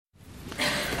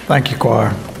Thank you,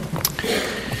 choir.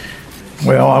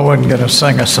 Well, I wasn't going to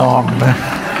sing a song, but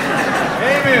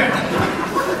Amen.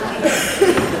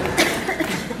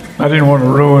 I didn't want to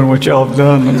ruin what y'all have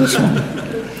done on this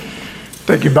one.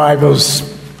 Take your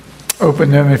Bibles, open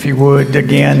them if you would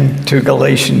again to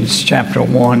Galatians chapter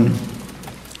 1.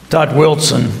 Todd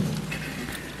Wilson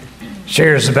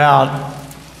shares about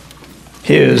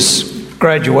his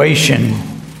graduation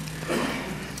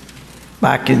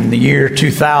back in the year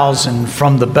 2000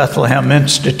 from the Bethlehem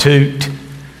Institute,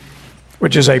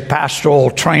 which is a pastoral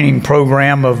training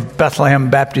program of Bethlehem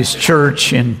Baptist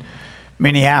Church in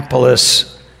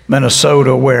Minneapolis,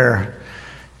 Minnesota, where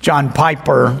John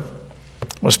Piper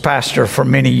was pastor for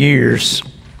many years.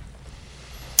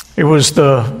 It was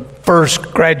the first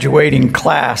graduating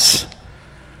class,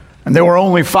 and there were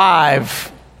only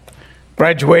 5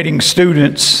 graduating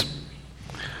students.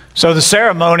 So the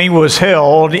ceremony was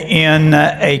held in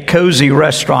a cozy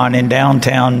restaurant in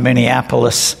downtown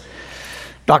Minneapolis.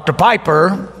 Dr.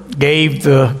 Piper gave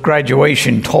the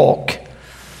graduation talk.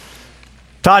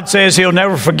 Todd says he'll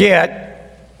never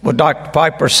forget what Dr.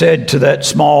 Piper said to that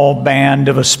small band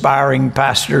of aspiring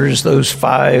pastors, those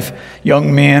 5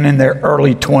 young men in their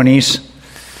early 20s.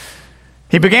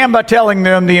 He began by telling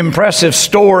them the impressive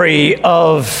story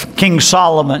of King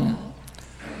Solomon.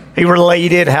 He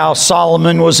related how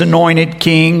Solomon was anointed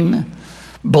king,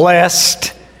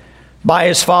 blessed by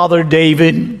his father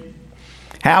David,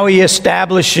 how he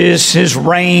establishes his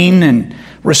reign and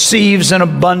receives an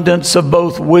abundance of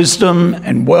both wisdom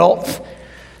and wealth,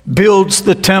 builds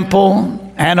the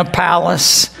temple and a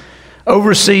palace,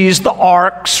 oversees the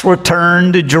ark's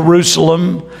return to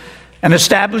Jerusalem, and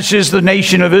establishes the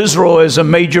nation of Israel as a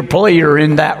major player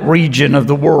in that region of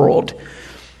the world.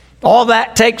 All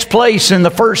that takes place in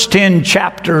the first 10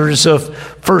 chapters of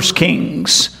 1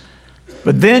 Kings.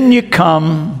 But then you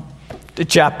come to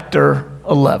chapter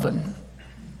 11,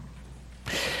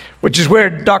 which is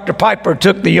where Dr. Piper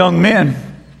took the young men.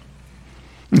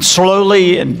 And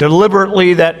slowly and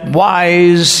deliberately, that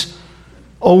wise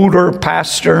older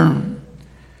pastor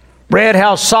read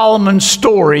how Solomon's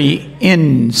story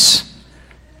ends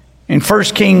in 1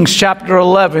 Kings chapter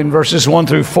 11, verses 1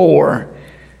 through 4.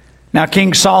 Now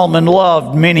King Solomon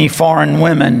loved many foreign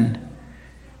women,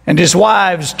 and his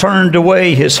wives turned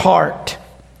away his heart.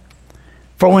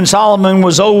 For when Solomon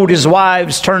was old, his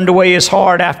wives turned away his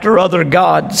heart after other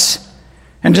gods,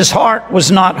 and his heart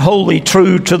was not wholly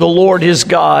true to the Lord his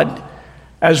God,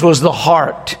 as was the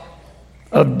heart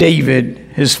of David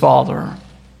his father.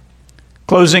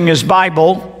 Closing his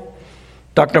Bible,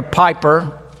 Dr.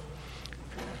 Piper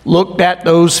looked at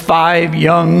those 5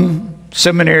 young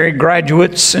seminary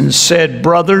graduates and said,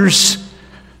 "Brothers,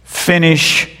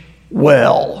 finish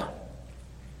well.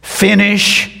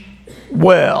 Finish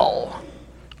well.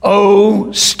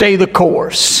 Oh, stay the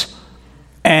course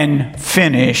and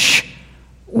finish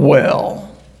well."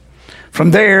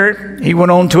 From there, he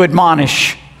went on to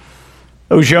admonish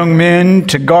those young men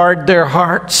to guard their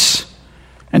hearts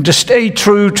and to stay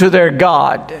true to their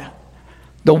God,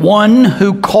 the one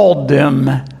who called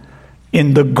them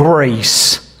in the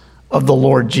grace of the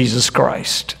Lord Jesus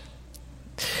Christ.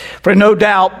 For no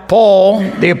doubt, Paul,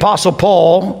 the Apostle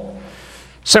Paul,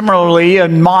 similarly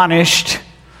admonished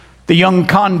the young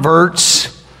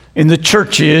converts in the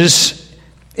churches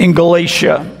in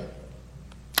Galatia.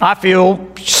 I feel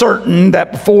certain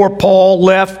that before Paul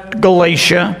left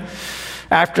Galatia,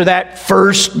 after that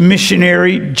first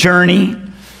missionary journey,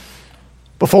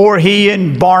 before he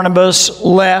and Barnabas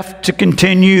left to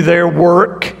continue their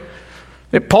work,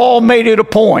 that Paul made it a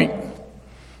point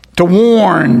to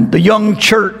warn the young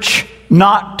church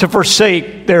not to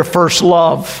forsake their first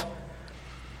love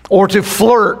or to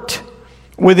flirt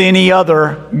with any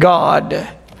other god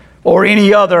or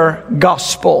any other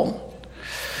gospel.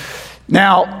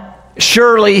 Now,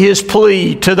 surely his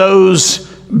plea to those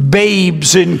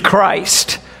babes in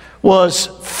Christ was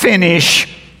finish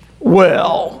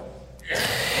well.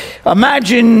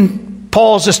 Imagine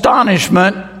Paul's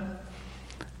astonishment a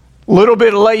little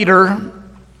bit later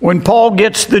when Paul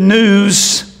gets the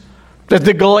news that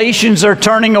the Galatians are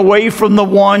turning away from the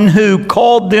one who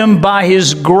called them by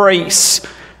his grace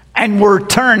and were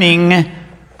turning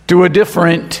to a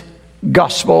different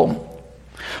gospel.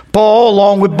 Paul,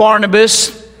 along with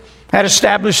Barnabas, had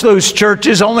established those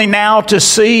churches only now to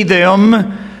see them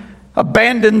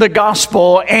abandon the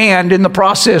gospel and in the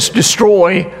process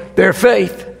destroy their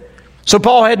faith. So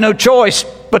Paul had no choice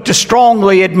but to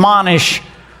strongly admonish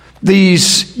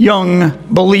these young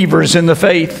believers in the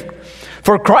faith.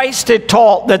 For Christ had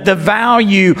taught that the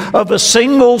value of a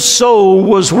single soul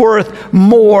was worth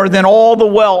more than all the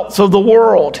wealth of the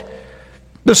world.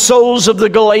 The souls of the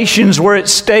Galatians were at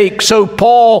stake. So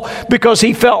Paul, because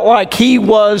he felt like he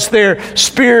was their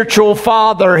spiritual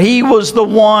father, he was the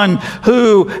one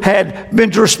who had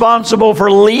been responsible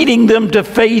for leading them to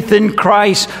faith in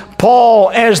Christ.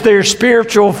 Paul, as their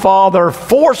spiritual father,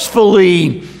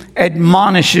 forcefully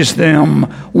admonishes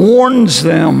them, warns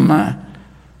them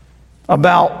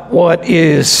about what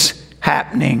is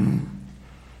happening.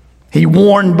 He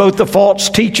warned both the false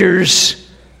teachers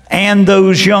and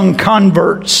those young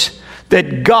converts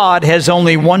that God has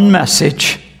only one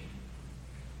message.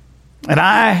 And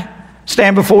I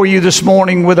stand before you this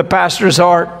morning with a pastor's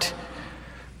heart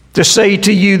to say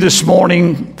to you this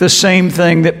morning the same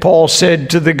thing that Paul said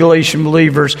to the Galatian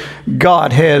believers.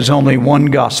 God has only one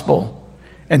gospel,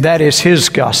 and that is His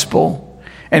gospel.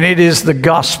 And it is the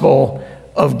gospel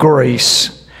of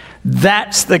grace.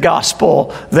 That's the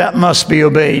gospel that must be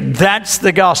obeyed. That's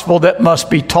the gospel that must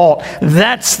be taught.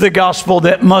 That's the gospel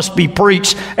that must be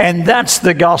preached. And that's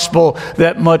the gospel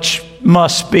that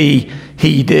must be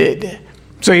heeded.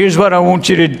 So here's what I want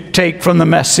you to take from the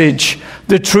message.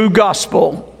 The true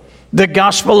gospel, the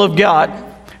gospel of God,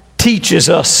 teaches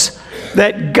us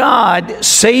that God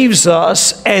saves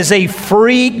us as a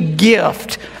free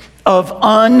gift of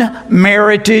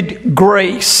unmerited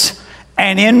grace.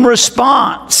 And in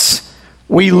response,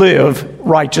 we live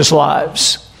righteous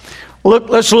lives.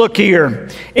 Let's look here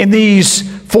in these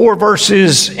 4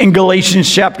 verses in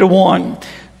Galatians chapter 1.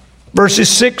 Verses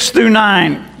 6 through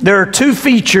 9, there are 2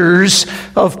 features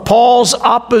of Paul's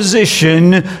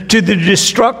opposition to the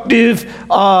destructive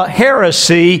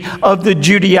heresy of the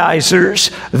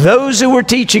Judaizers. Those who were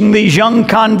teaching these young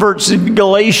converts in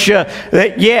Galatia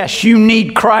that yes, you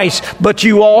need Christ, but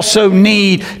you also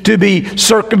need to be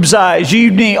circumcised.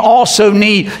 You also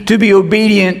need to be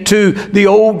obedient to the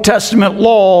Old Testament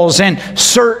laws and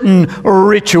certain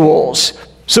rituals.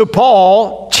 So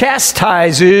Paul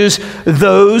chastises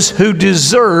those who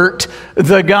desert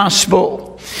the gospel.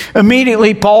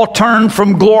 Immediately, Paul turned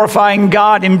from glorifying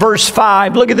God in verse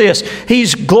 5. Look at this.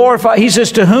 He's glorified. He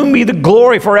says, to whom be the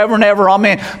glory forever and ever.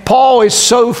 Amen. Paul is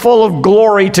so full of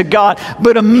glory to God.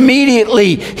 But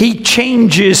immediately, he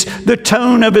changes the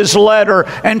tone of his letter.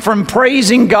 And from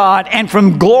praising God and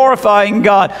from glorifying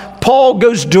God, Paul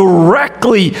goes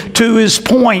directly to his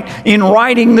point in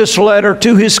writing this letter,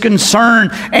 to his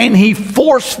concern. And he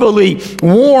forcefully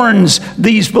warns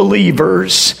these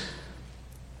believers.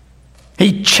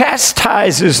 He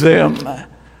chastises them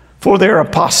for their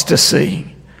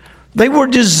apostasy. They were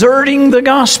deserting the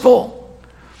gospel.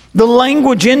 The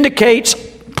language indicates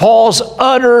Paul's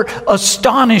utter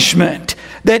astonishment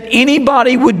that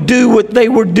anybody would do what they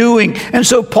were doing. And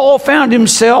so Paul found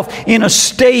himself in a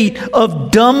state of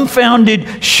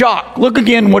dumbfounded shock. Look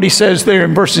again what he says there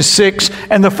in verses 6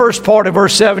 and the first part of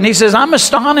verse 7. He says, I'm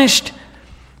astonished.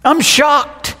 I'm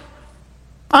shocked.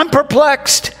 I'm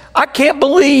perplexed. I can't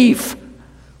believe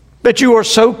that you are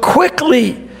so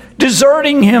quickly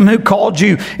deserting Him who called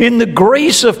you in the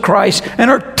grace of Christ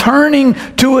and are turning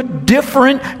to a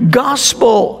different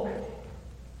gospel.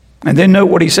 And then note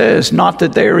what he says, not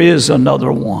that there is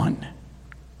another one.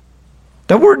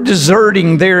 The word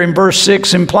deserting there in verse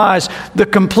 6 implies the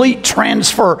complete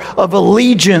transfer of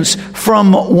allegiance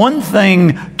from one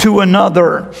thing to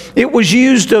another. It was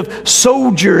used of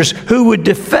soldiers who would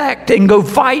defect and go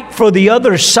fight for the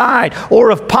other side, or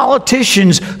of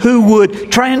politicians who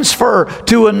would transfer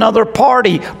to another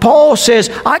party. Paul says,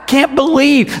 I can't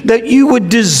believe that you would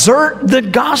desert the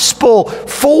gospel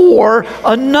for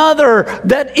another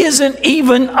that isn't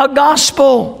even a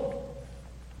gospel.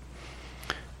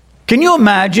 Can you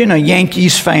imagine a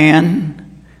Yankees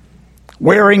fan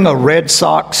wearing a Red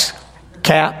Sox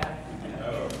cap?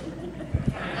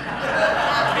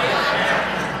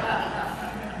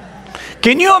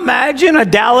 Can you imagine a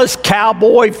Dallas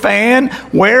Cowboy fan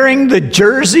wearing the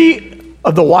jersey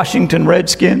of the Washington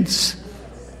Redskins?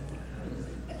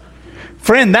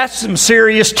 Friend, that's some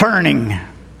serious turning.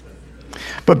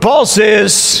 But Paul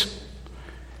says,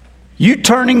 you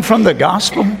turning from the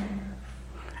gospel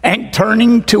and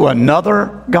turning to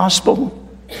another gospel,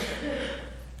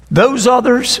 those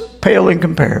others pale in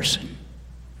comparison.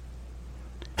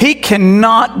 He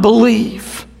cannot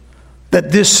believe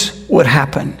that this would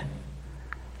happen.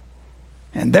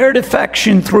 And their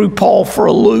defection threw Paul for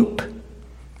a loop.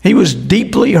 He was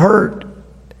deeply hurt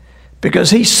because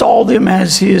he saw them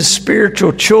as his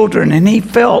spiritual children, and he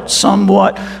felt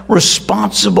somewhat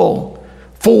responsible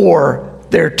for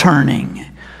their turning.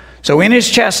 So in his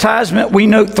chastisement, we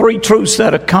note 3 truths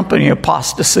that accompany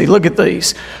apostasy. Look at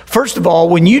these. First of all,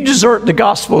 when you desert the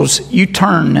Gospels, you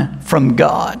turn from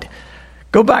God.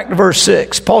 Go back to verse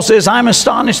 6. Paul says, I'm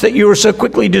astonished that you are so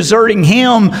quickly deserting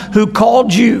him who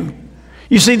called you.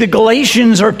 You see, the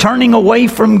Galatians are turning away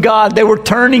from God. They were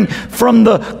turning from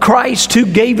the Christ who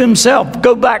gave himself.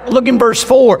 Go back, look in verse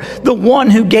 4. The one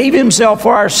who gave himself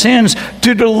for our sins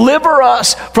to deliver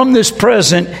us from this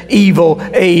present evil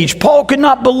age. Paul could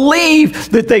not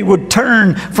believe that they would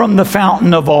turn from the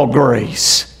fountain of all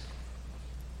grace.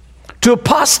 To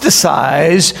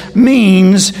apostatize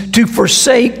means to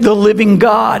forsake the living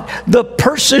God, the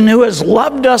person who has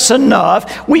loved us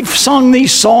enough. We've sung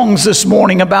these songs this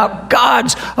morning about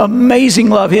God's amazing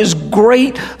love, his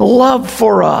great love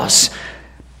for us.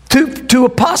 To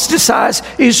apostatize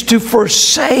is to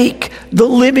forsake the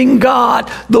living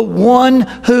God, the one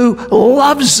who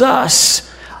loves us.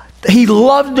 He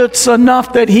loved us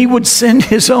enough that he would send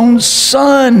his own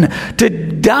son to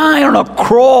die on a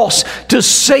cross to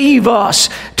save us,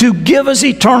 to give us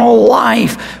eternal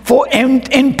life.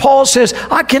 And Paul says,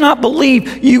 I cannot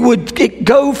believe you would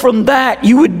go from that.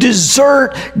 You would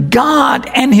desert God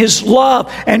and his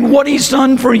love and what he's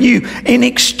done for you in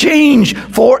exchange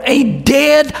for a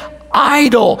dead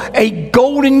idol, a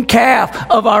golden calf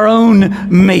of our own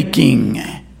making.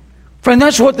 Friend,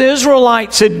 that's what the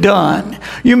Israelites had done.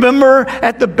 You remember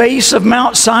at the base of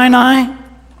Mount Sinai?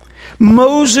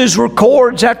 Moses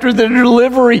records after the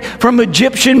delivery from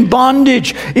Egyptian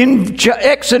bondage in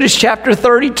Exodus chapter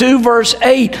 32, verse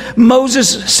 8.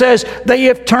 Moses says, they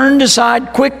have turned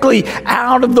aside quickly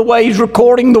out of the way. He's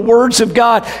recording the words of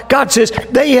God. God says,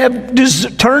 they have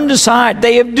turned aside.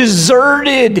 They have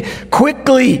deserted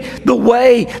quickly the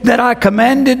way that I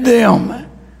commanded them.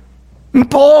 And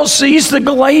Paul sees the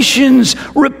Galatians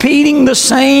repeating the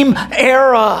same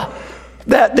error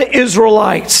that the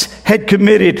Israelites had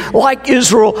committed. Like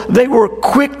Israel, they were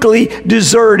quickly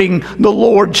deserting the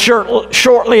Lord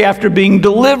shortly after being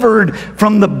delivered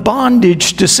from the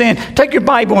bondage to sin. Take your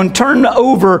Bible and turn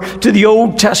over to the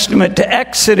Old Testament, to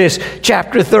Exodus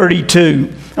chapter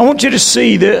 32. I want you to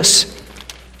see this.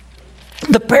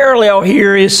 The parallel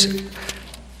here is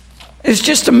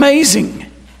just amazing.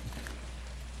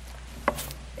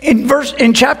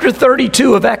 In chapter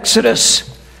 32 of Exodus,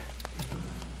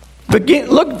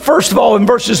 look first of all in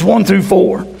verses 1 through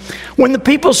 4. When the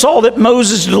people saw that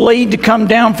Moses delayed to come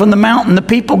down from the mountain, the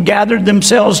people gathered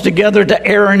themselves together to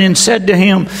Aaron and said to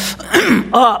him,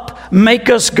 Up, make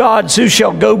us gods who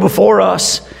shall go before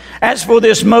us. As for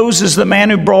this Moses, the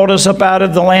man who brought us up out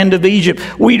of the land of Egypt,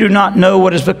 we do not know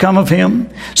what has become of him.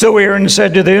 So Aaron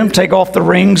said to them, Take off the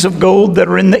rings of gold that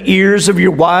are in the ears of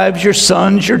your wives, your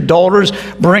sons, your daughters,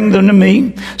 bring them to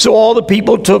me. So all the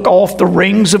people took off the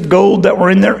rings of gold that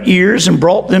were in their ears and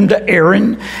brought them to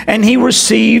Aaron. And he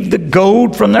received the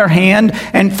gold from their hand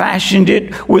and fashioned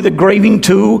it with a graving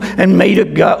tool and made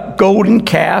a golden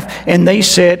calf. And they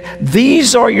said,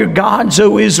 These are your gods,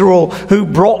 O Israel, who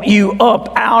brought you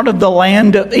up out of the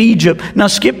land of Egypt. Now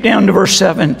skip down to verse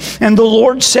 7. And the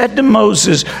Lord said to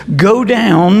Moses, Go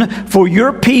down, for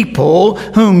your people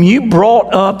whom you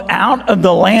brought up out of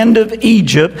the land of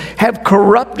Egypt have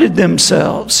corrupted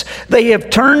themselves. They have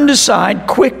turned aside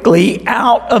quickly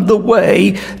out of the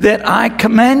way that I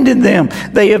commanded them.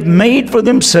 They have made for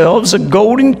themselves a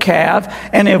golden calf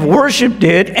and have worshipped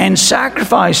it and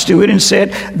sacrificed to it and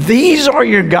said, These are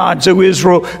your gods, O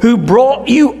Israel, who brought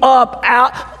you up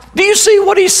out. Do you see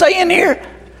what he's saying here?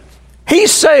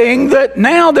 He's saying that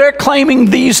now they're claiming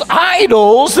these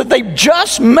idols that they've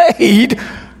just made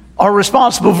are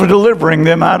responsible for delivering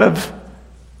them out of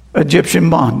Egyptian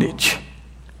bondage.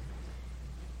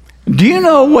 Do you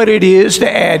know what it is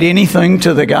to add anything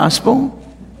to the gospel?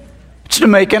 It's to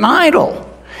make an idol.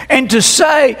 And to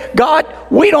say, God,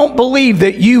 we don't believe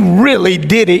that you really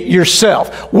did it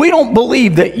yourself. We don't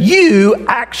believe that you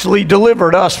actually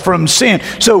delivered us from sin.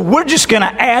 So we're just going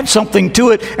to add something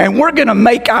to it, and we're going to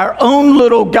make our own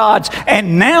little gods.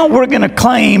 And now we're going to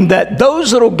claim that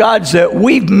those little gods that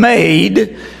we've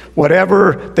made,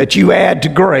 whatever that you add to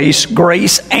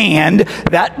grace, and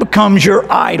that becomes your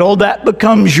idol, that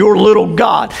becomes your little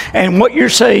god. And what you're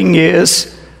saying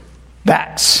is,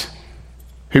 that's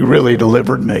who really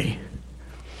delivered me.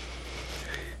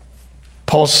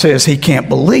 Paul says he can't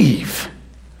believe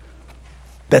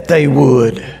that they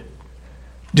would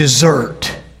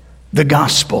desert the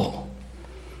gospel.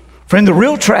 Friend, the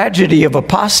real tragedy of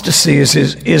apostasy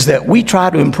is that we try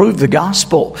to improve the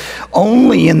gospel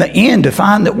only in the end to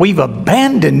find that we've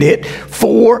abandoned it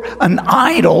for an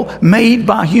idol made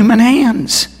by human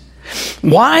hands.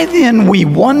 Why then, we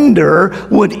wonder,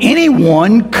 would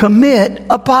anyone commit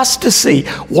apostasy?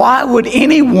 Why would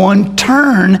anyone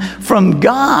turn from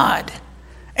God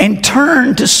and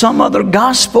turn to some other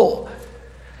gospel?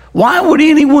 Why would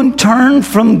anyone turn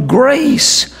from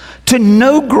grace to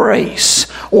no grace,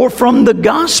 or from the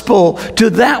gospel to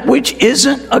that which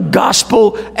isn't a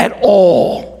gospel at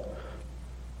all?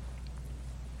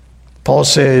 Paul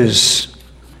says,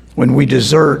 when we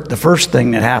desert, the first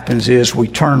thing that happens is we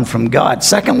turn from God.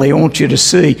 Secondly, I want you to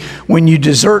see, when you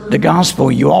desert the gospel,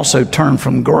 you also turn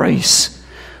from grace.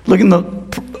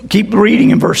 Keep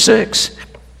reading in verse 6.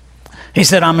 He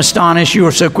said, I'm astonished you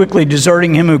are so quickly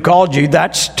deserting him who called you.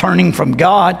 That's turning from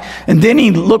God. And then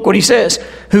look what he says,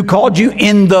 who called you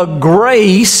in the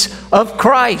grace of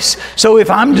Christ. So if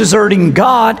I'm deserting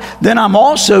God, then I'm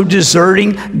also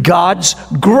deserting God's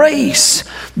grace.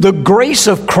 The grace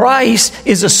of Christ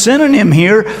is a synonym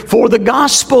here for the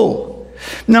gospel.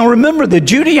 Now remember, the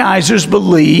Judaizers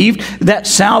believed that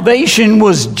salvation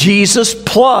was Jesus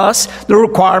plus the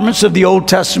requirements of the Old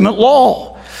Testament law.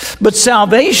 But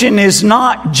salvation is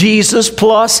not Jesus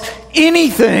plus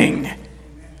anything.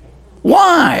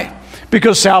 Why?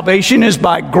 Because salvation is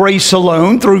by grace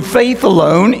alone, through faith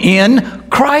alone, in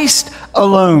Christ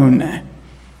alone.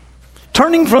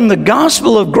 Turning from the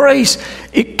gospel of grace,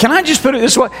 can I just put it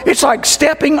this way? It's like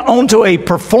stepping onto a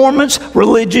performance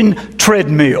religion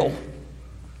treadmill.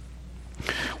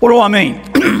 What do I mean?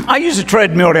 I use a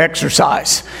treadmill to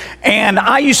exercise. And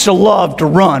I used to love to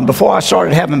run before I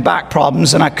started having back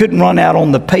problems, and I couldn't run out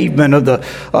on the pavement of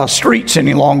the streets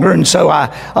any longer. And so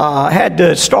I had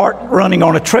to start running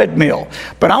on a treadmill.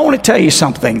 But I want to tell you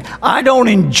something. I don't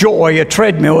enjoy a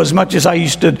treadmill as much as I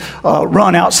used to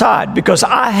run outside, because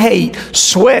I hate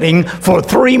sweating for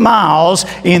 3 miles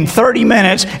in 30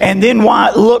 minutes and then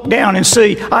look down and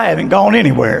see I haven't gone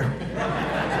anywhere.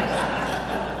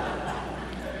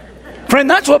 Friend,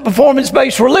 that's what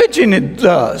performance-based religion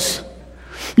does.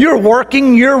 You're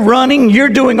working, you're running, you're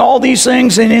doing all these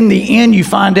things, and in the end you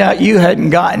find out you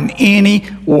hadn't gotten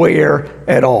anywhere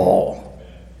at all.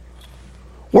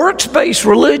 Works-based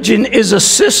religion is a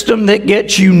system that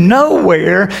gets you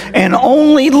nowhere and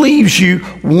only leaves you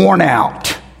worn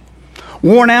out.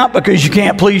 Worn out because you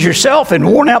can't please yourself, and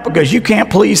worn out because you can't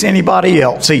please anybody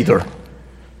else either.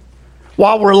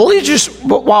 While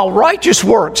righteous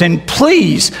works, and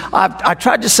please, I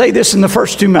tried to say this in the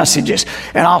first 2 messages,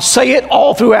 and I'll say it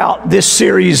all throughout this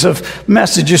series of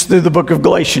messages through the book of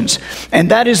Galatians,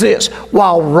 and that is this: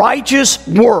 while righteous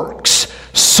works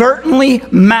certainly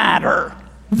matter,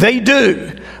 they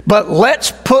do, but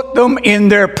let's put them in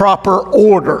their proper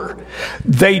order.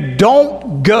 They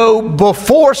don't go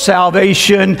before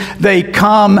salvation, they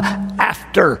come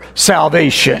after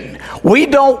salvation. We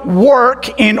don't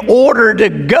work in order to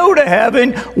go to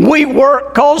heaven, we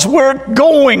work because we're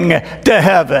going to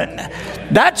heaven.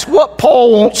 That's what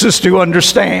Paul wants us to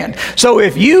understand. So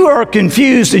if you are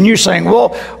confused and you're saying,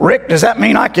 well, Rick, does that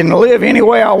mean I can live any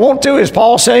way I want to? Is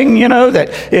Paul saying, that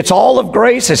it's all of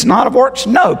grace, it's not of works?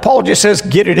 No, Paul just says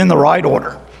get it in the right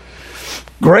order.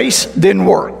 Grace, then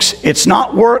works. It's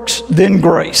not works, then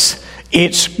grace.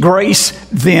 It's grace,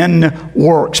 then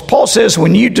works. Paul says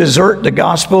when you desert the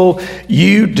gospel,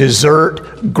 you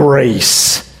desert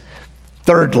grace.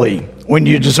 Thirdly, when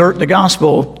you desert the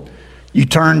gospel, you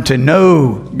turn to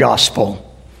no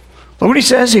gospel. Look what he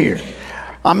says here.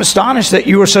 I'm astonished that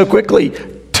you are so quickly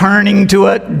turning to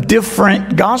a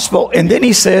different gospel. And then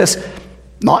he says,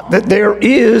 not that there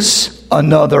is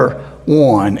another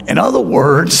one. In other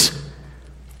words,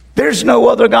 there's no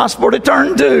other gospel to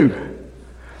turn to.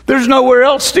 There's nowhere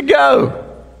else to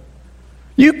go.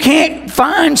 You can't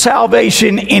find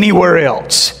salvation anywhere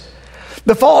else.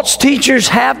 The false teachers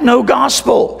have no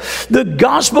gospel. The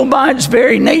gospel by its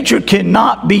very nature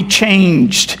cannot be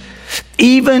changed,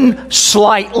 even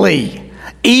slightly,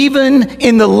 even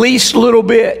in the least little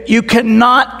bit. You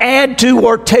cannot add to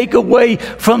or take away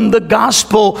from the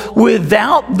gospel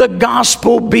without the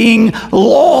gospel being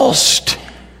lost.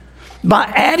 By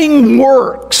adding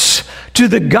works to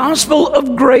the gospel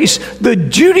of grace, the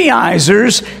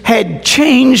Judaizers had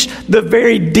changed the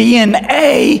very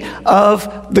DNA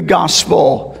of the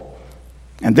gospel.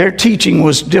 And their teaching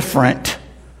was different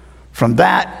from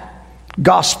that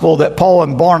gospel that Paul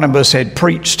and Barnabas had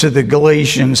preached to the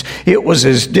Galatians. It was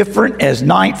as different as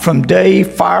night from day,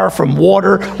 fire from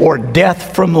water, or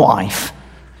death from life.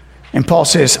 And Paul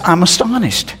says, I'm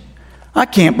astonished. I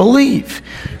can't believe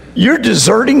you're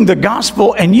deserting the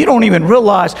gospel, and you don't even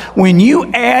realize when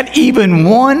you add even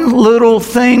one little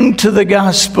thing to the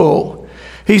gospel.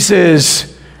 He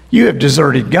says, you have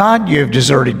deserted God, you have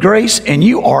deserted grace, and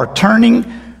you are turning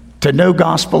to no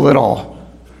gospel at all.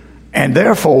 And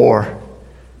therefore,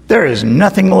 there is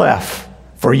nothing left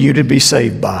for you to be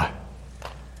saved by.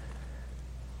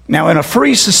 Now, in a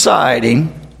free society,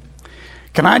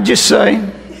 can I just say,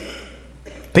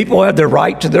 People have their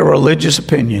right to their religious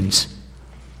opinions.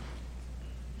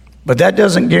 But that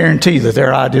doesn't guarantee that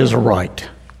their ideas are right.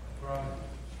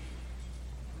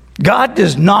 God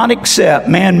does not accept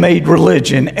man-made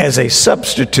religion as a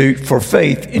substitute for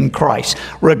faith in Christ,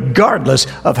 regardless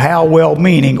of how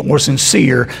well-meaning or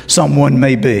sincere someone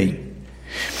may be.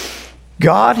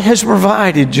 God has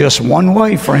provided just one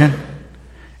way, friend,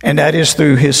 and that is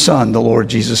through His Son, the Lord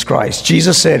Jesus Christ.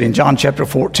 Jesus said in John chapter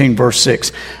 14, verse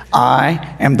 6,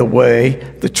 I am the way,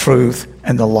 the truth,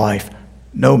 and the life.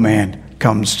 No man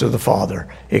comes to the Father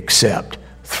except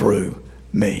through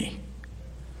me.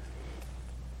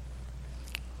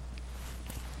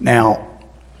 Now,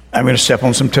 I'm going to step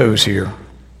on some toes here.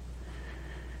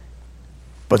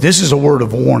 But this is a word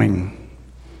of warning,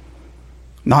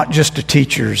 not just to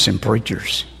teachers and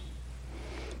preachers.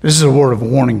 This is a word of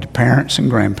warning to parents and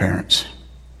grandparents.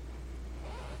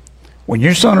 When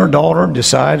your son or daughter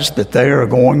decides that they are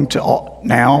going to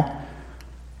now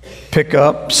pick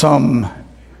up some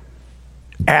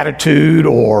attitude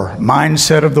or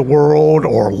mindset of the world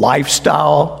or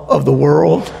lifestyle of the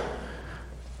world,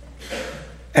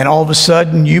 and all of a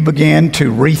sudden you begin to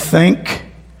rethink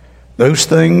those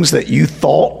things that you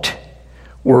thought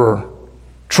were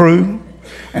true,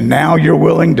 and now you're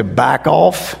willing to back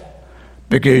off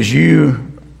because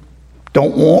you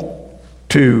don't want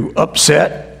to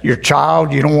upset your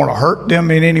child, you don't want to hurt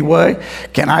them in any way.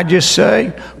 Can I just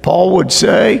say, Paul would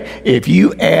say, if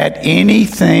you add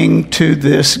anything to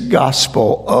this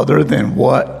gospel other than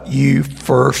what you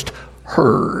first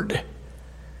heard,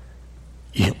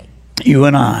 you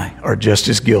and I are just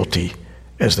as guilty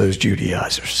as those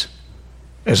Judaizers,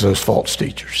 as those false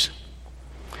teachers.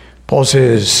 Paul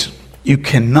says, you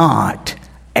cannot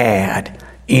add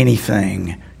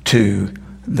anything to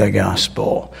the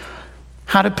gospel.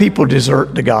 How do people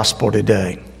desert the gospel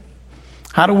today?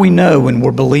 How do we know when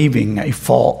we're believing a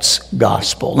false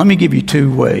gospel? Let me give you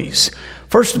two ways.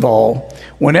 First of all,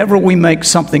 whenever we make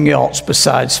something else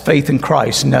besides faith in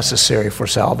Christ necessary for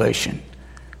salvation.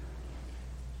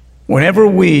 Whenever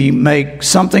we make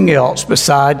something else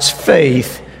besides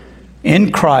faith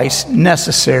in Christ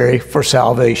necessary for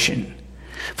salvation.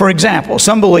 For example,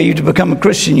 some believe to become a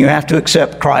Christian you have to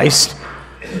accept Christ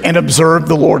and observe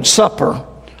the Lord's Supper,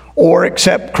 or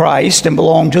accept Christ and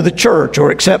belong to the church,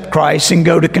 or accept Christ and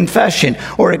go to confession,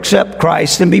 or accept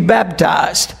Christ and be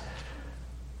baptized.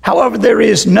 However, there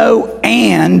is no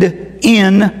 "and"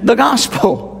 in the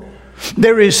gospel.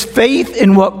 There is faith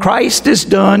in what Christ has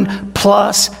done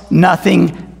plus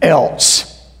nothing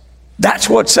else. That's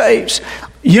what saves.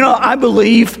 You know, I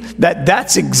believe that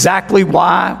that's exactly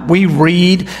why we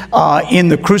read in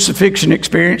the crucifixion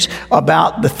experience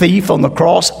about the thief on the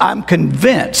cross. I'm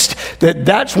convinced that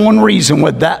that's one reason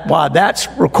why that's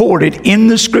recorded in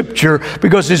the Scripture,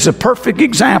 because it's a perfect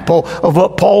example of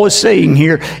what Paul is saying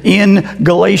here in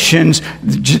Galatians.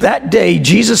 That day,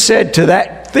 Jesus said to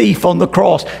that thief on the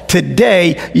cross,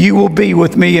 today you will be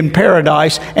with me in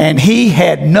paradise. And he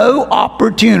had no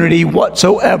opportunity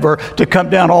whatsoever to come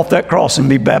down off that cross and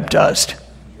be baptized.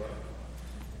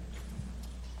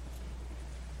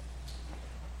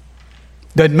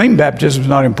 Doesn't mean baptism is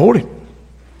not important.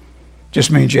 Just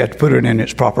means you have to put it in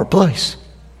its proper place.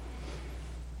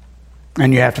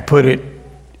 And you have to put it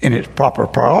in its proper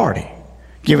priority.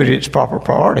 Give it its proper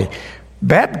priority.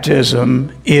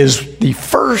 Baptism is the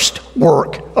first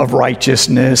work of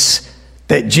righteousness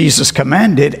that Jesus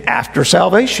commanded after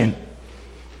salvation.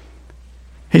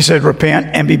 He said, repent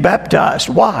and be baptized.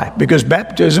 Why? Because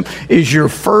baptism is your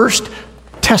first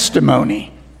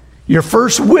testimony, your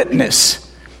first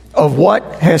witness of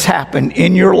what has happened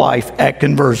in your life at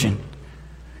conversion.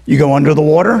 You go under the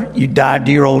water, you died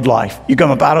to your old life. You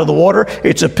come up out of the water,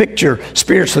 it's a picture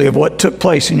spiritually of what took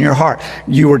place in your heart.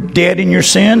 You were dead in your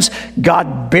sins.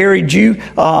 God buried you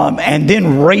and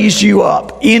then raised you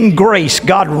up. In grace,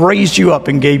 God raised you up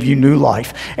and gave you new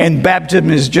life. And baptism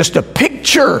is just a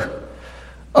picture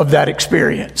of that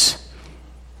experience.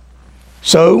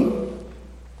 So,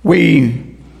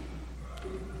 we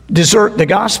desert the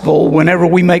gospel whenever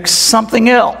we make something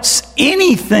else,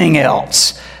 anything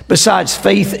else, besides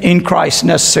faith in Christ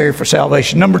necessary for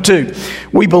salvation. Number two,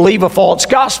 we believe a false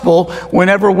gospel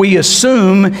whenever we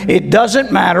assume it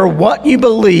doesn't matter what you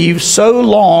believe so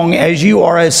long as you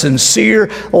are a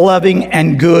sincere, loving,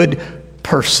 and good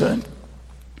person.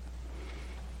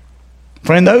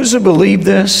 Friend, those who believe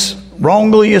this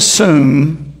wrongly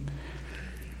assume,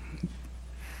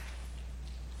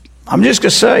 I'm just going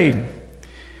to say,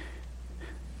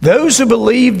 those who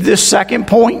believe this second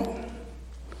point,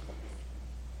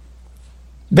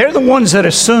 they're the ones that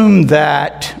assume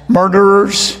that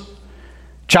murderers,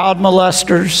 child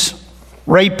molesters,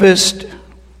 rapists,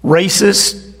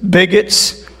 racists,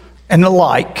 bigots, and the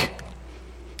like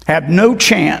have no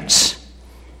chance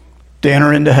to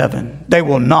enter into heaven. They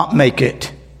will not make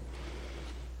it.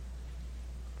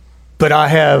 But I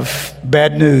have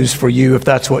bad news for you if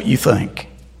that's what you think.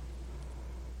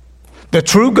 The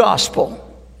true gospel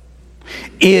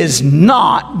is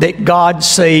not that God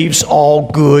saves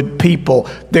all good people.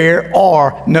 There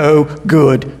are no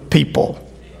good people.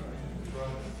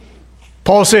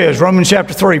 Paul says, Romans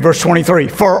chapter 3, verse 23,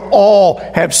 for all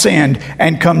have sinned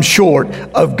and come short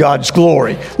of God's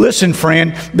glory. Listen,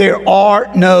 friend, there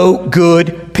are no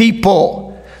good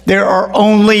people. There are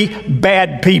only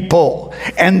bad people.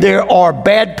 And there are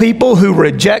bad people who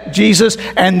reject Jesus,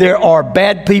 and there are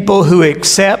bad people who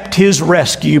accept his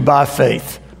rescue by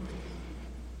faith.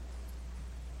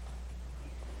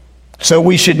 So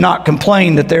we should not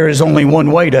complain that there is only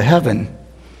one way to heaven.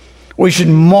 We should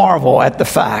marvel at the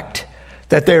fact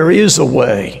that there is a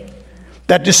way,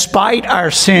 that despite our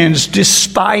sins,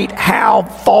 despite how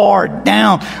far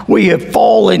down we have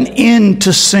fallen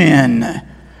into sin,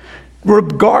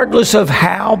 regardless of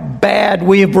how bad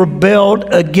we have rebelled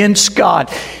against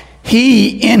God,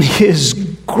 he in his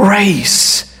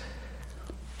grace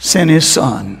sent his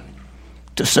Son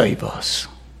to save us.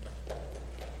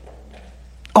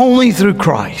 Only through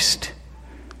Christ,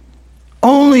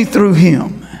 only through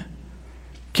him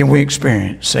can we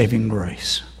experience saving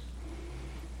grace.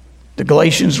 The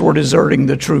Galatians were deserting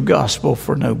the true gospel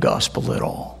for no gospel at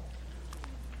all.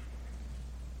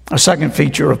 A second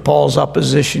feature of Paul's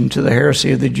opposition to the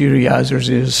heresy of the Judaizers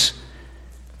is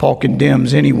Paul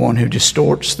condemns anyone who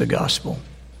distorts the gospel.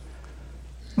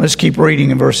 Let's keep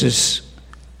reading in verses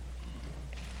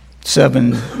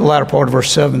 7, the latter part of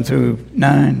verse 7 through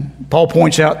 9. Paul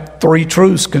points out three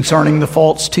truths concerning the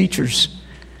false teachers.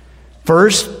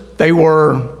 First, they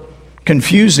were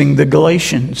confusing the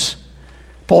Galatians.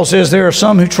 Paul says there are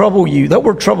some who trouble you. That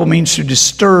word trouble means to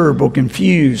disturb or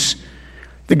confuse.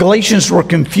 The Galatians were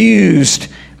confused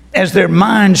as their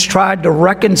minds tried to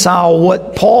reconcile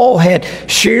what Paul had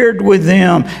shared with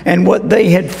them and what they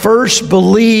had first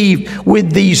believed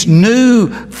with these new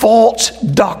false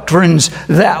doctrines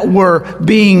that were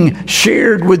being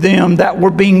shared with them, that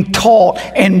were being taught.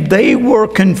 And they were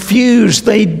confused.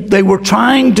 They were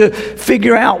trying to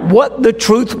figure out what the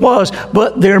truth was,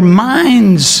 but their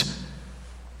minds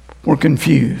were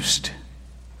confused.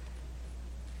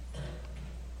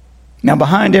 Now,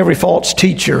 behind every false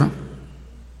teacher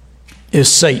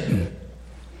is Satan.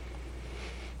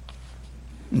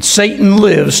 And Satan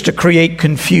lives to create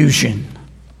confusion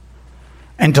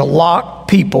and to lock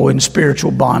people in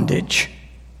spiritual bondage.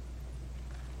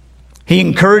 He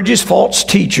encourages false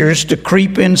teachers to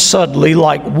creep in subtly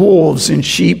like wolves in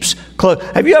sheep's clothing.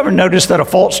 Have you ever noticed that a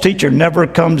false teacher never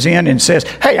comes in and says,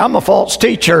 hey, I'm a false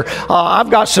teacher. I've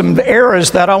got some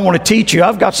errors that I want to teach you.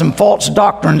 I've got some false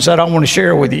doctrines that I want to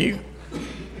share with you.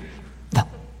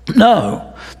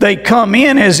 No, they come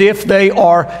in as if they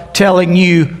are telling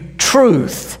you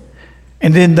truth,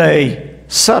 and then they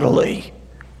subtly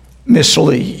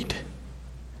mislead.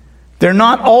 They're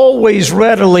not always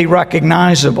readily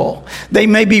recognizable. They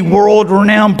may be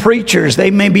world-renowned preachers.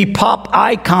 They may be pop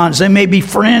icons. They may be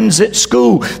friends at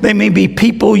school. They may be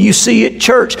people you see at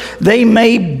church. They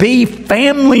may be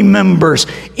family members.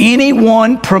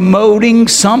 Anyone promoting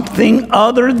something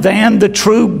other than the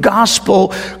true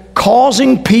gospel,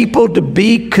 causing people to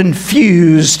be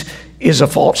confused, is a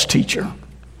false teacher.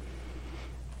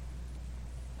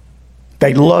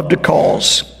 They love to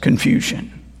cause confusion.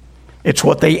 It's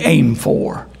what they aim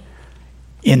for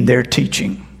in their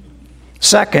teaching.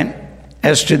 Second,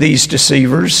 as to these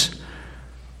deceivers,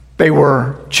 they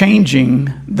were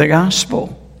changing the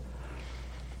gospel.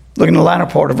 Look in the latter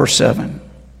part of verse 7.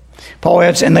 Paul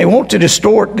adds, and they want to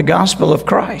distort the gospel of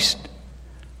Christ.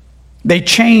 They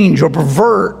change or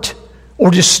pervert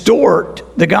or distort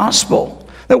the gospel.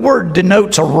 That word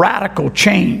denotes a radical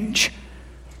change.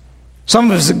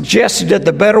 Some have suggested that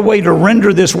the better way to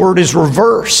render this word is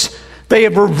reverse. They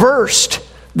have reversed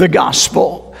the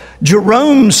gospel.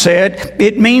 Jerome said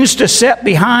it means to set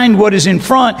behind what is in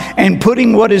front and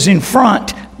putting what is in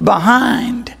front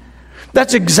behind.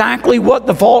 That's exactly what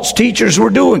the false teachers were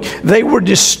doing. They were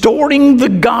distorting the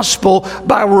gospel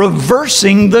by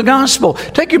reversing the gospel.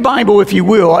 Take your Bible, if you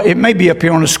will. It may be up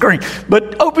here on the screen.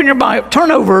 But open your Bible.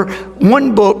 Turn over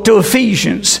one book to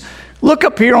Ephesians. Look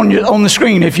up here on the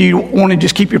screen if you want to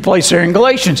just keep your place there in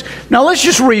Galatians. Now let's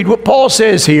just read what Paul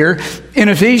says here in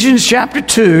Ephesians chapter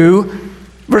 2,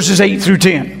 verses 8 through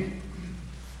 10.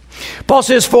 Paul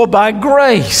says, for by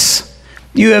grace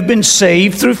you have been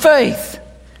saved through faith.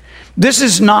 This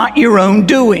is not your own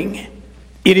doing.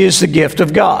 It is the gift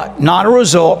of God, not a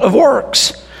result of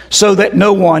works, so that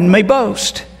no one may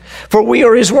boast. For we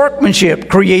are his workmanship,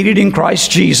 created in Christ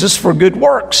Jesus for good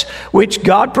works, which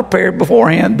God prepared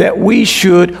beforehand that we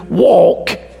should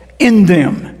walk in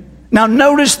them. Now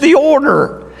notice the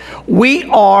order. We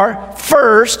are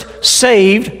first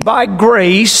saved by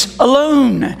grace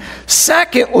alone.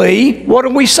 Secondly, what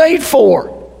are we saved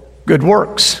for? Good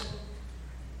works.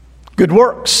 Good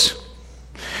works.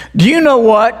 Do you know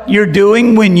what you're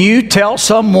doing when you tell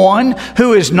someone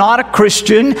who is not a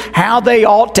Christian how they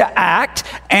ought to act,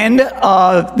 and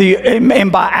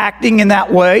by acting in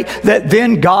that way that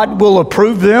then God will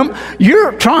approve them?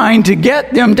 You're trying to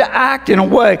get them to act in a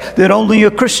way that only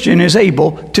a Christian is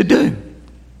able to do.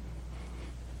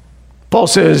 Paul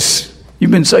says,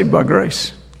 you've been saved by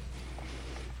grace.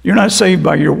 You're not saved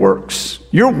by your works.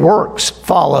 Your works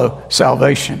follow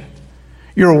salvation.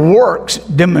 Your works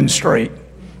demonstrate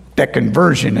that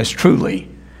conversion has truly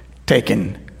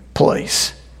taken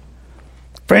place.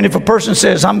 Friend, if a person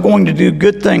says, I'm going to do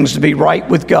good things to be right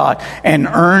with God and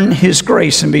earn his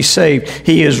grace and be saved,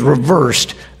 he has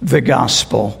reversed the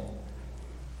gospel.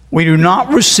 We do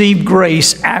not receive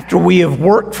grace after we have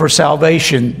worked for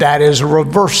salvation. That is a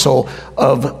reversal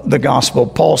of the gospel.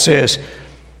 Paul says,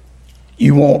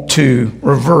 you want to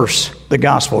reverse the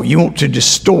gospel. You want to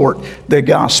distort the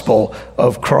gospel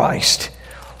of Christ.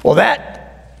 Well, that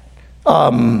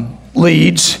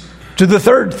leads to the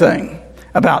third thing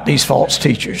about these false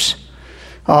teachers.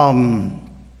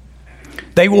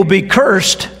 They will be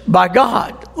cursed by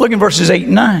God. Look in verses 8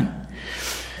 and 9.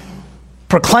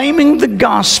 Proclaiming the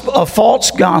gospel, a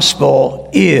false gospel,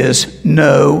 is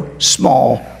no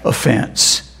small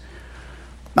offense.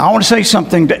 Now, I want to say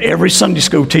something to every Sunday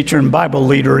school teacher and Bible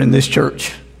leader in this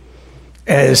church,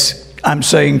 as I'm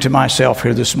saying to myself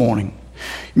here this morning.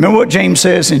 Remember what James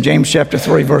says in James chapter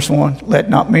 3, verse 1? Let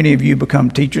not many of you become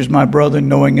teachers, my brother,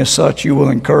 knowing as such you will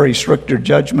incur a stricter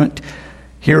judgment.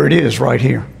 Here it is right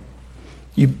here.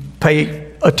 You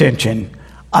pay attention.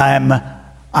 I'm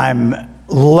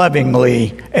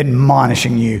lovingly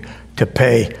admonishing you to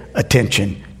pay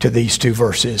attention to these two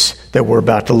verses that we're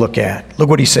about to look at. Look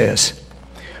what he says.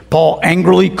 Paul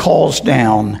angrily calls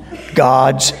down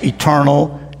God's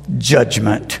eternal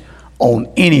judgment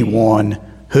on anyone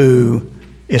who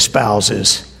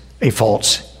espouses a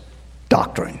false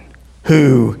doctrine,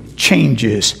 who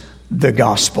changes the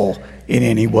gospel in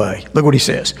any way. Look what he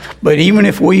says. But even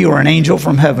if we or an angel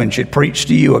from heaven should preach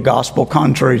to you a gospel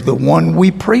contrary to the one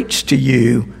we preach to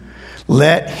you,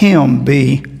 let him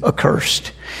be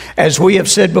accursed. As we have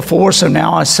said before, so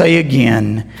now I say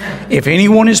again, if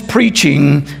anyone is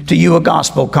preaching to you a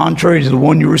gospel contrary to the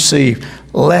one you receive,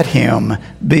 let him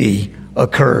be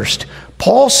accursed.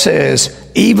 Paul says,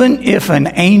 even if an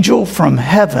angel from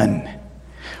heaven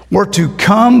were to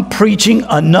come preaching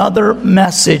another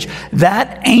message,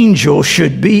 that angel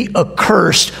should be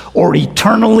accursed or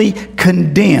eternally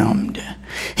condemned.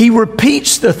 He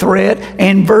repeats the threat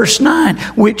in verse 9,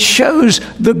 which shows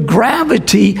the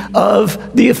gravity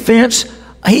of the offense.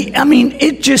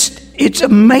 It's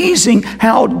amazing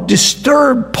how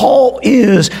disturbed Paul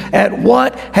is at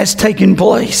what has taken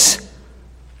place.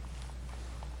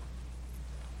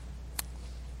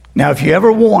 Now, if you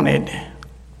ever wanted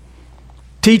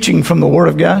teaching from the Word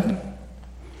of God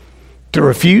to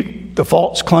refute the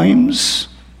false claims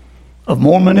of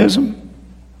Mormonism,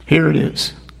 here it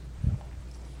is.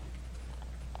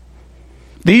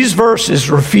 These verses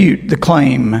refute the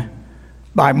claim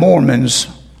by Mormons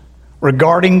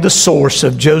regarding the source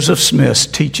of Joseph Smith's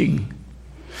teaching.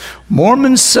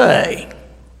 Mormons say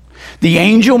the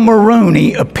angel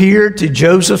Moroni appeared to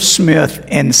Joseph Smith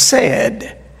and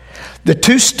said, the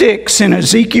two sticks in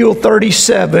Ezekiel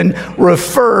 37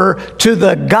 refer to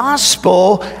the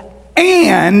gospel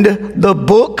and the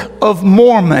Book of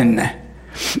Mormon.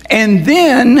 And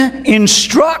then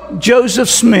instruct Joseph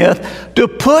Smith to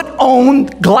put on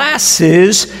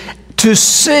glasses to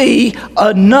see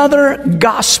another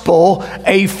gospel,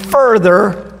 a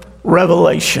further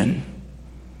revelation.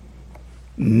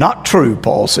 Not true,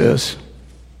 Paul says.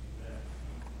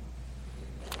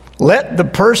 Let the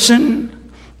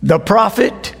person, the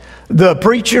prophet, the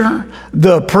preacher,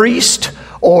 the priest,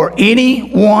 or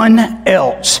anyone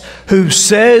else who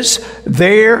says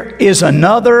there is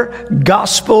another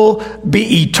gospel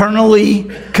be eternally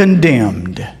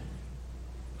condemned.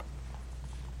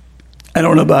 I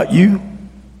don't know about you,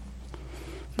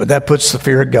 but that puts the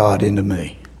fear of God into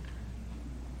me.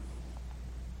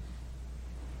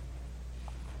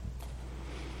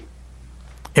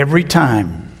 Every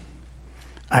time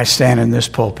I stand in this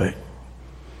pulpit,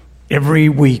 every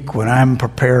week when I'm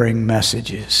preparing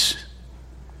messages,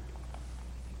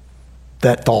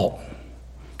 that thought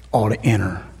ought to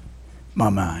enter my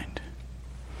mind.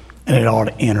 And it ought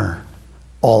to enter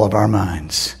all of our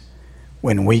minds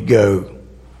when we go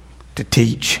to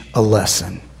teach a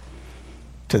lesson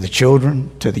to the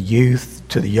children, to the youth,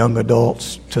 to the young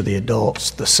adults, to the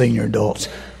adults, the senior adults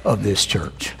of this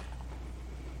church.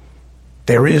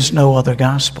 There is no other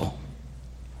gospel.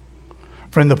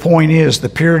 Friend, the point is the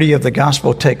purity of the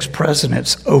gospel takes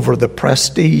precedence over the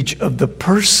prestige of the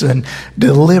person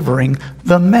delivering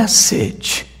the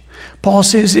message. Paul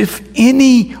says if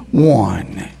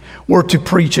anyone were to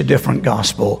preach a different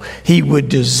gospel, he would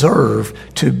deserve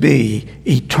to be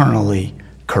eternally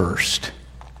cursed.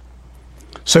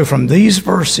 So from these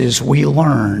verses, we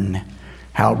learn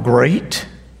how great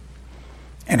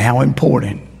and how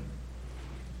important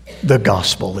the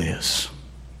gospel is.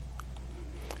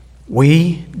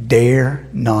 We dare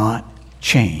not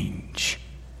change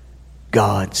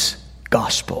God's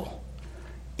gospel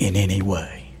in any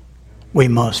way. We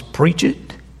must preach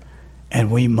it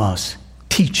and we must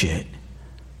teach it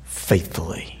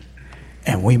faithfully.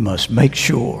 And we must make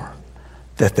sure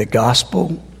that the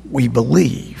gospel we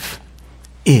believe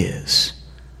is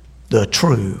the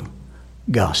true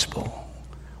gospel.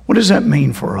 What does that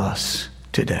mean for us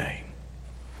today?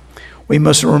 We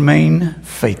must remain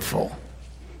faithful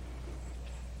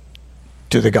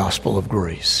to the gospel of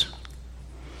grace,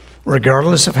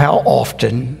 regardless of how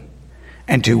often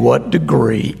and to what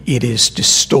degree it is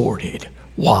distorted.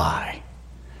 Why?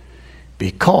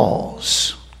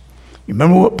 Because, you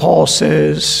remember what Paul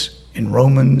says in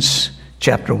Romans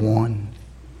chapter 1,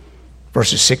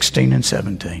 verses 16 and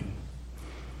 17.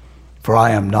 For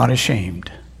I am not ashamed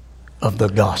of the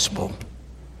gospel.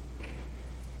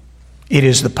 It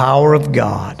is the power of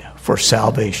God for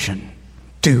salvation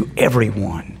to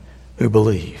everyone who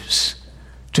believes,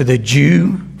 to the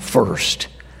Jew first,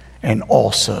 and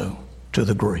also to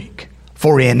the Greek.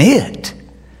 For in it,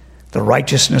 the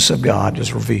righteousness of God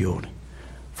is revealed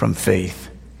from faith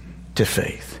to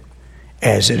faith.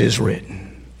 As it is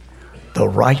written, the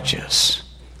righteous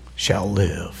shall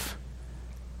live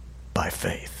by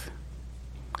faith.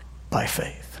 By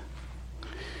faith.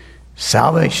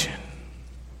 Salvation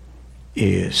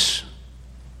is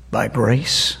by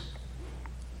grace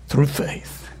through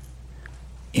faith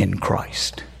in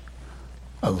Christ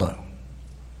alone.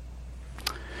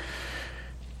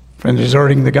 Friend,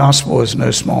 deserting the gospel is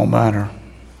no small matter.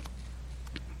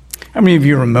 How many of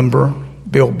you remember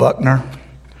Bill Buckner,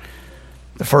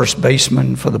 the first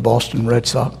baseman for the Boston Red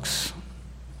Sox?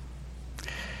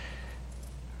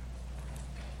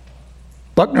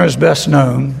 Buckner is best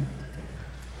known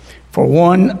for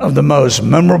one of the most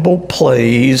memorable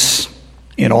plays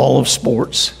in all of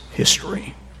sports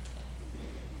history.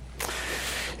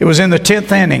 It was in the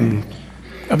 10th inning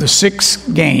of the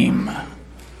 6th game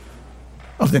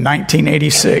of the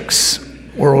 1986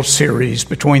 World Series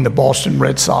between the Boston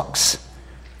Red Sox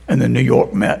and the New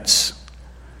York Mets.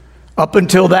 Up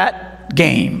until that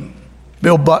game,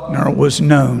 Bill Buckner was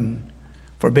known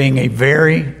for being a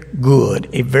very good,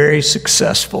 a very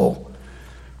successful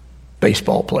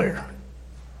baseball player.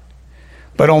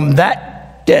 But on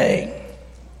that day,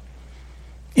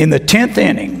 in the 10th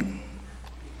inning,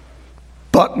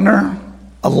 Buckner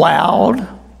allowed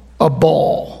a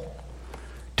ball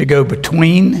to go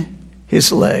between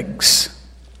his legs.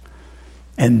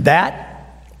 And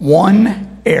that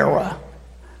one error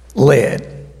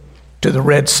led to the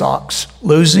Red Sox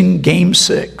losing Game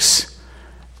 6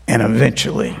 and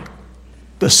eventually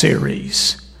the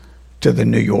series to the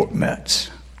New York Mets.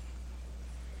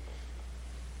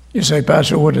 You say,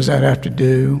 Pastor, what does that have to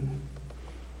do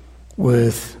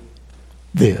with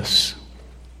this?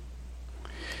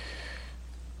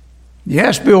 You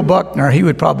ask Bill Buckner, he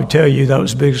would probably tell you that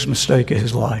was the biggest mistake of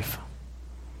his life.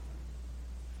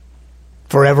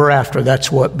 Forever after,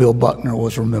 that's what Bill Buckner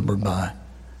was remembered by,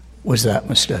 was that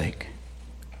mistake.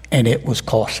 And it was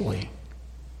costly.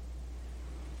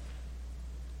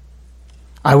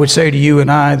 I would say to you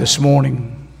and I this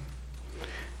morning,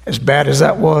 as bad as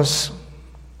that was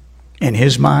in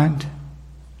his mind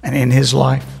and in his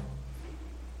life,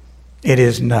 it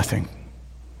is nothing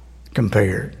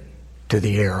compared to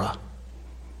the era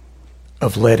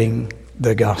of letting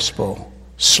the gospel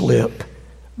slip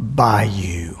by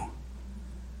you,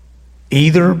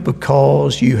 either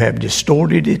because you have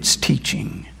distorted its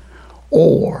teaching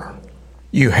or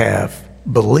you have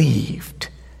believed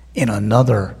in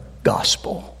another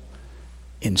gospel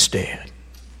instead.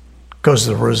 Because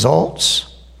the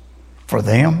results for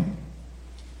them,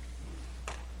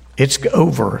 it's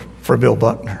over for Bill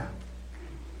Buckner.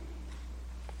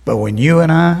 But when you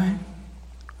and I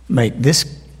make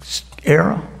this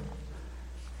era,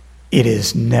 it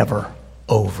is never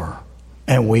over,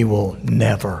 and we will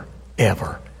never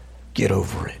ever get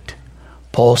over it.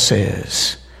 Paul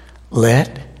says,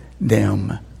 let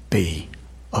them be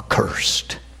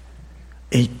accursed,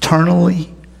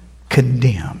 eternally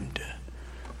condemned,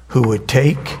 who would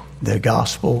take the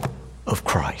gospel of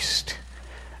Christ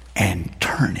and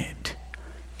turn it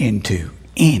into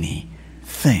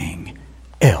anything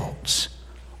else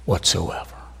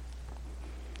whatsoever.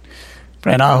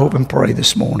 Friend, I hope and pray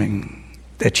this morning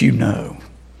that you know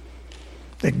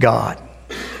that God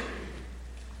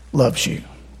loves you,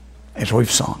 as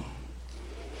we've sung.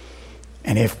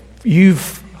 And if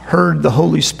you've heard the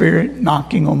Holy Spirit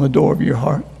knocking on the door of your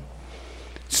heart,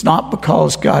 it's not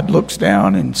because God looks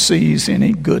down and sees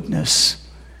any goodness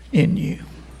in you,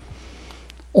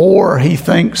 or he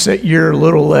thinks that you're a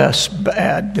little less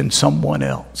bad than someone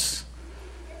else.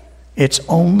 It's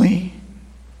only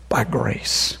by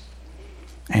grace.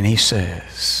 And he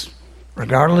says,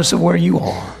 regardless of where you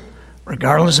are,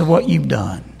 regardless of what you've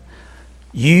done,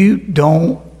 you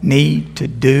don't need to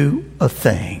do a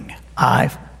thing.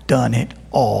 I've done it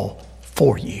all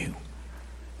for you.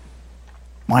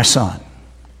 My son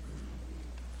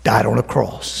died on a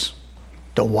cross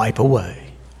to wipe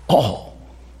away all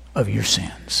of your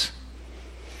sins.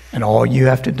 And all you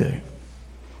have to do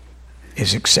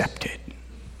is accept it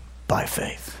by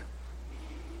faith.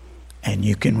 And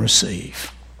you can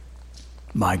receive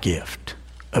my gift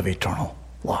of eternal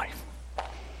life.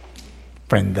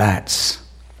 Friend, that's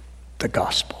the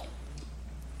gospel.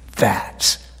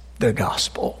 That's the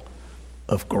gospel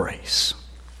of grace.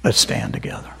 Let's stand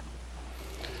together.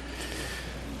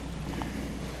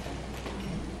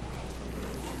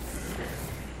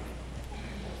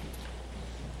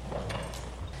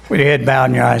 With your head bowed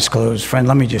and your eyes closed, friend,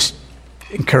 let me just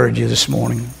encourage you this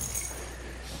morning.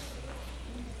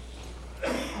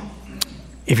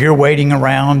 If you're waiting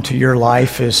around till your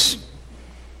life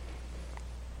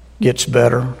gets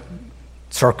better,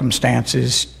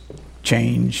 circumstances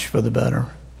change for the better,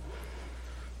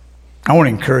 I want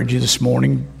to encourage you this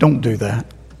morning, don't do that.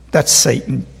 That's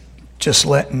Satan just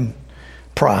letting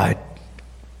pride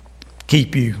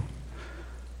keep you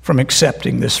from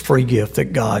accepting this free gift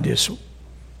that God is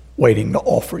waiting to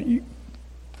offer you.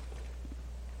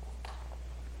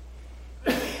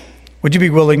 Would you be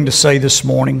willing to say this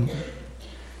morning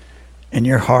in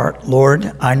your heart,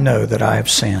 Lord, I know that I have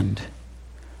sinned.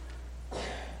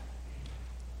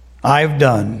 I have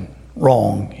done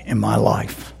wrong in my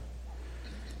life.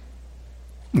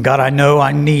 God, I know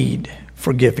I need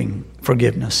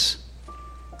forgiveness.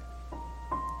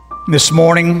 This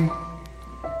morning,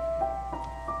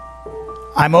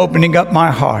 I'm opening up my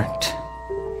heart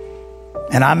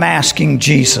and I'm asking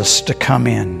Jesus to come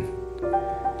in,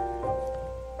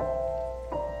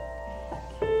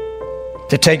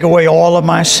 to take away all of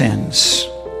my sins.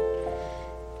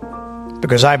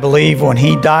 Because I believe when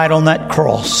he died on that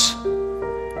cross,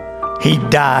 he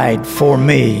died for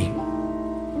me,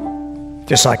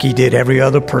 just like he did every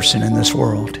other person in this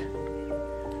world.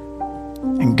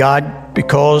 And God,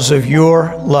 because of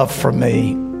your love for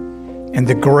me and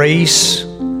the grace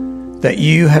that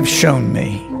you have shown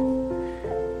me,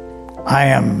 I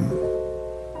am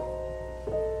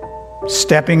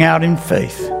stepping out in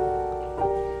faith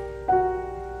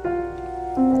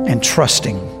and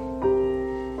trusting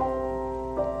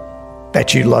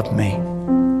that you love me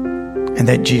and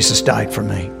that Jesus died for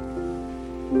me.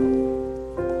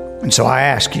 And so I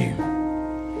ask you,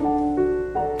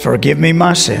 forgive me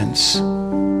my sins,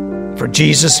 for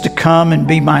Jesus to come and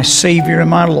be my Savior and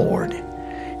my Lord.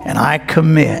 And I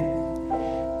commit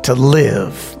to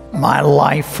live my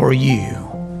life for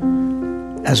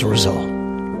you as a result.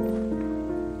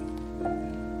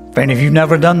 And if you've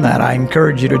never done that, I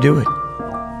encourage you to do it.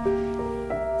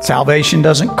 Salvation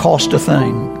doesn't cost a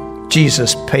thing.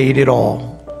 Jesus paid it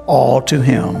all. All to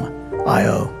him I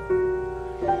owe.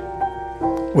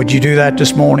 Would you do that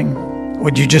this morning?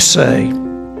 Would you just say,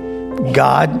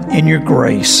 God, in your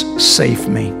grace, save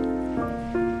me.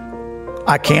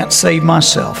 I can't save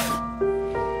myself.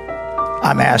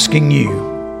 I'm asking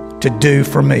you to do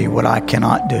for me what I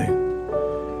cannot do.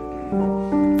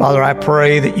 Father, I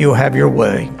pray that you'll have your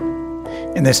way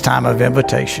in this time of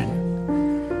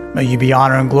invitation. May you be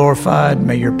honored and glorified.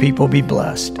 May your people be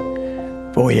blessed.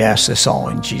 For we ask this all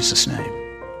in Jesus' name.